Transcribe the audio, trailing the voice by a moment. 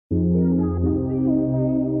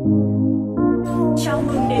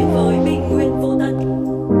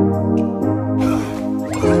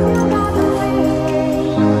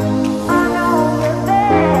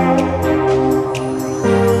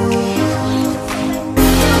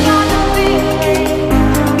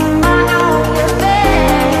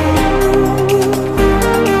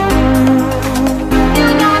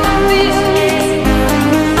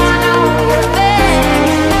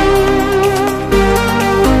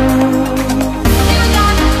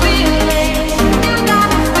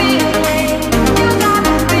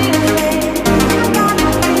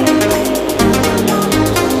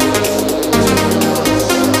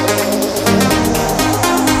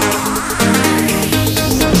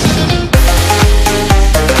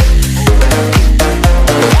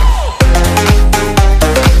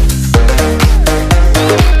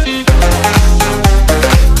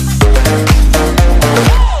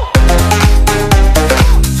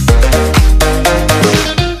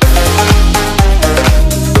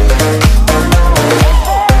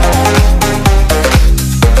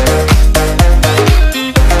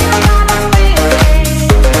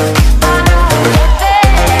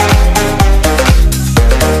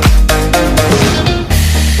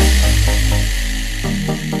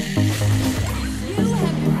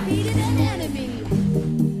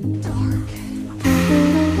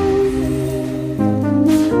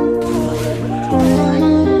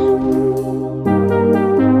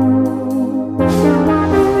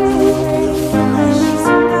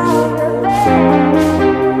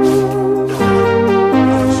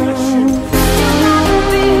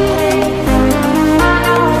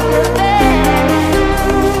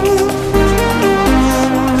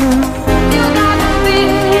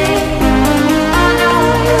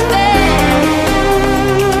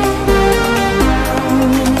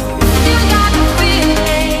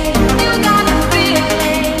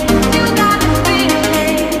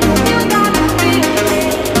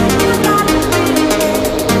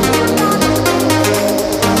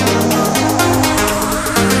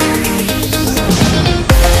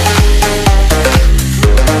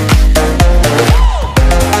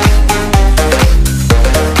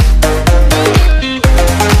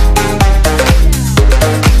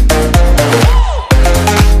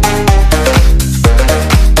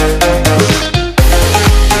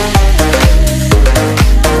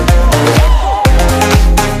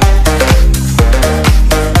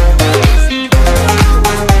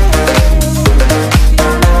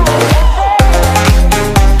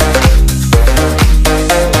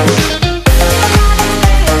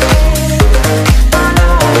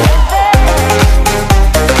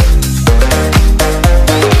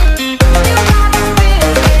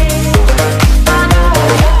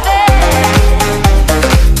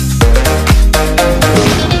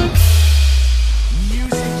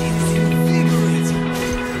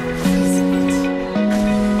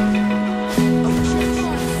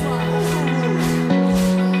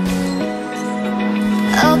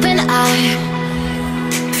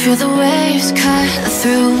Feel the waves cut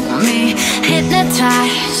through me,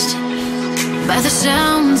 hypnotized by the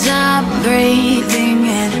sounds I'm breathing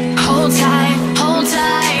in. Hold tight,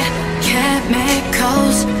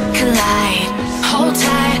 chemicals collide. Hold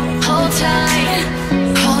tight, hold tight,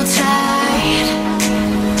 hold tight.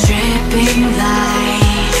 Dripping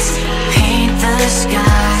lights paint the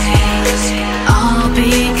skies, all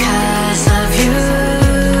because of you.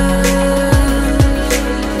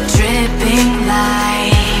 Dripping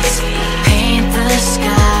lights paint the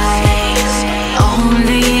skies,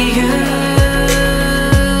 only you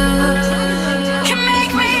can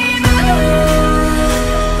make me move.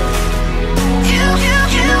 You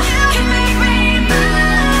can make me move.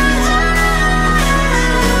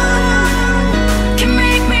 Can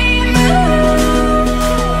make me move.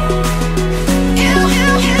 You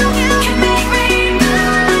can make me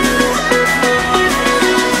move.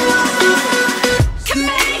 Can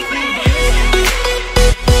make me.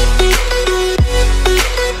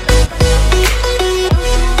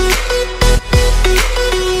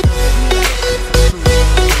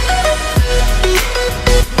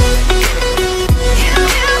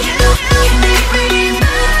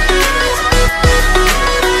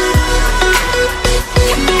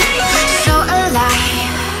 So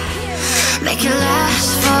alive, make it last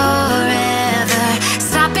forever.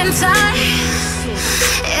 Stop in time,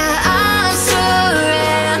 yeah, I'm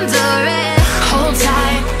surrendering. Hold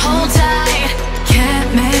tight,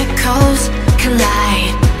 chemicals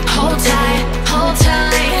collide. Hold tight, hold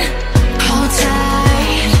tight, hold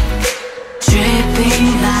tight. Dripping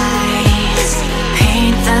lights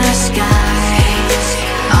paint the skies,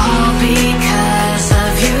 all because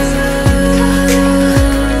of you.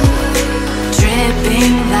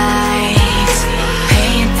 Dripping lights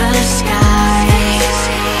paint the skies,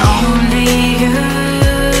 only you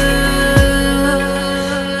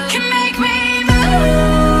can make me move.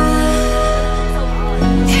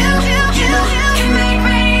 You can make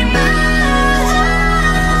me move.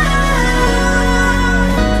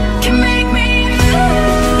 Can make me move.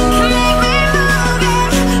 Can make me move.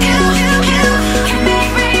 You can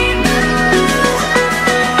make me move.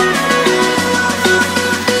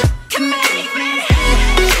 Can make me.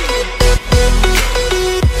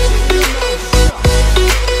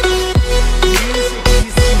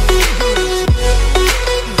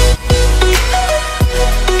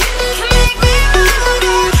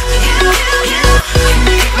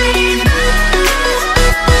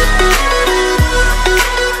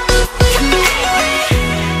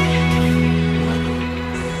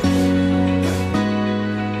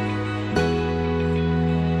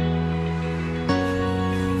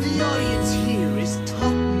 The audience here is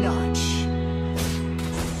top notch.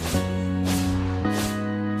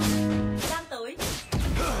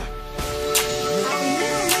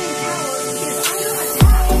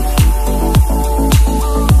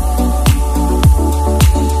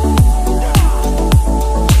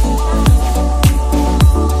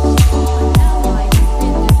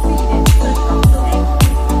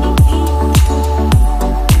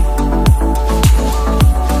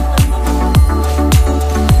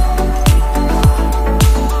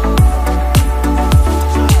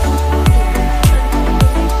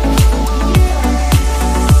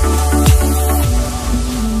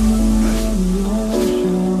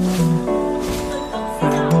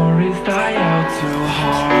 Memories die out too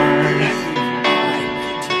hard.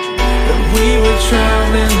 But we were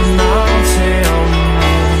traveling the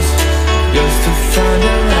mountains just to find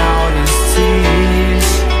the loudest tears.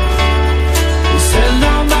 We set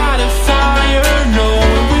down by the fire,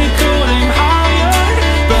 knowing we could aim higher,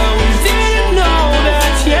 but we didn't know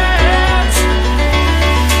that yet.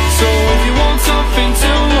 So if you want something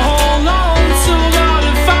to hold on to,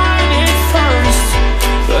 gotta find it first.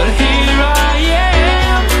 But here I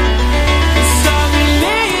am, 'cause I've been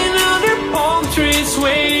laying under palm trees,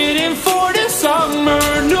 waiting for the summer.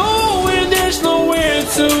 No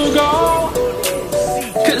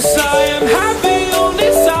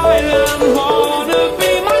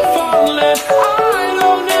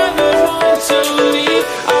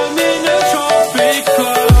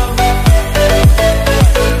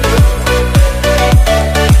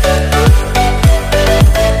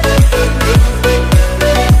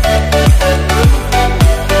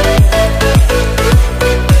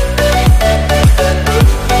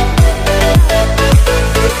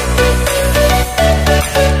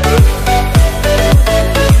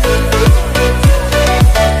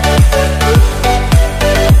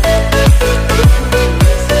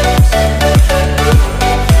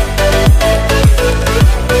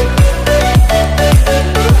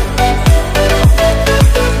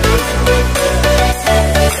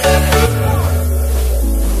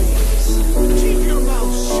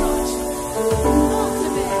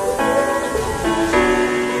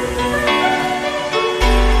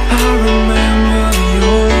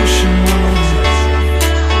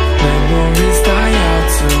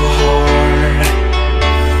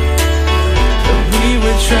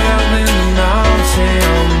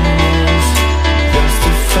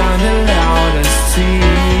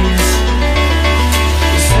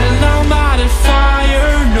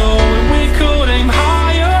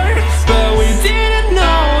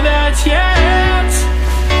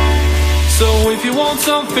want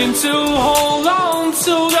something to hold on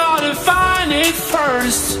to, gotta find it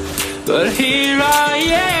first. But here I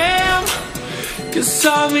am, 'cause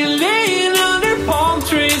I've been laying under palm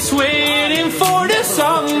trees, waiting for the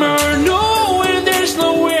summer, knowing there's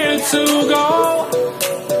nowhere to go.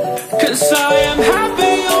 'Cause I am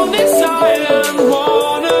happy on this island,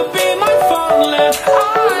 wanna be my funland.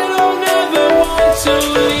 I don't ever want to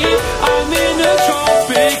leave, I'm in a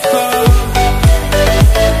tropic club.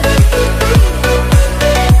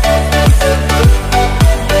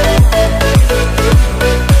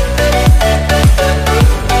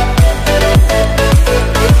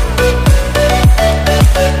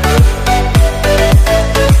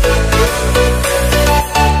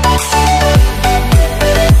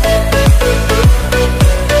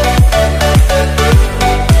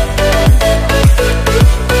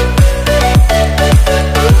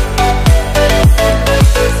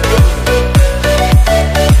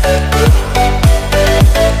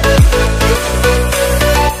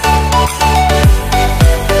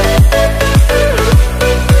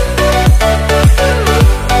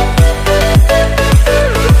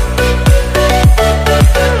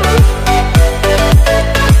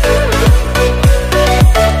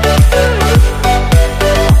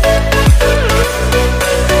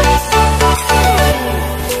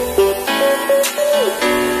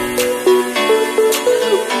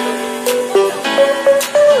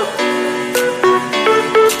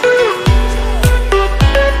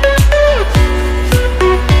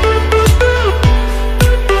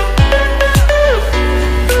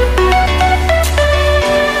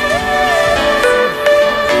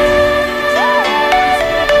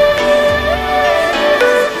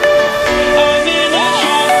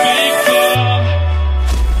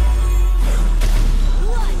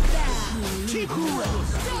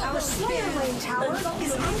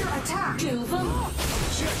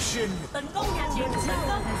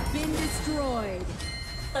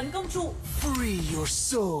 Tấn công trụ. Free your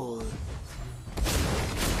soul.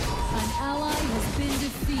 An ally has been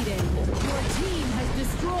defeated. Your team has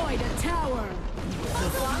destroyed a tower.